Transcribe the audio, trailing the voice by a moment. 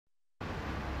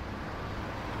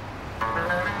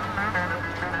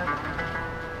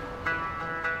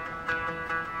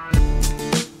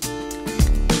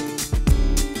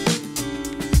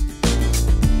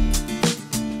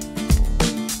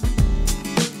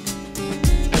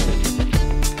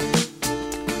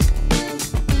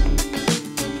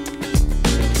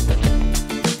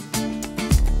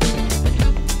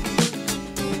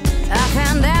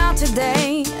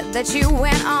that you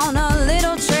went on a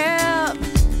little trip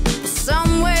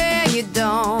somewhere you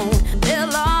don't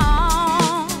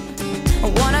belong.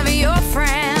 One of your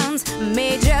friends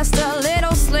made just a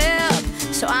little slip,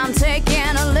 so I'm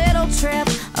taking a little trip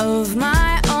of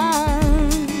my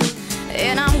own.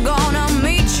 And I'm gonna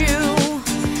meet you,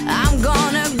 I'm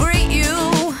gonna greet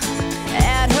you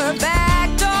at her back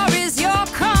door as you're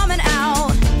coming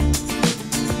out.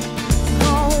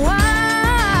 Oh, why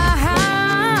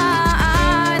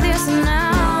this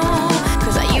now?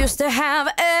 'Cause I used to have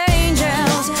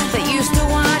angels that used to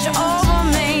watch over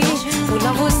me. Well,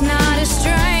 love was not a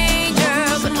stranger,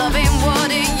 but love ain't what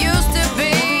it used to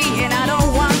be. And I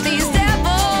don't want these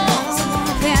devils,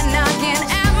 they're knocking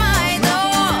at my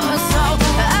door. So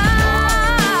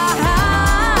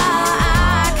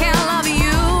I can't love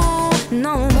you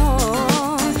no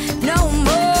more, no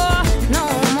more, no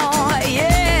more,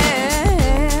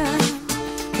 yeah.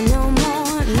 No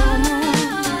more, no more,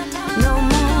 no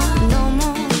more, no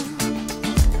more.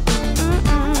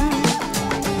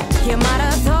 You might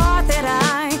have thought that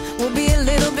I would be a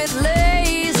little bit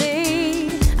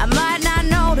lazy. I might not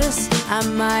notice, I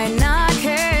might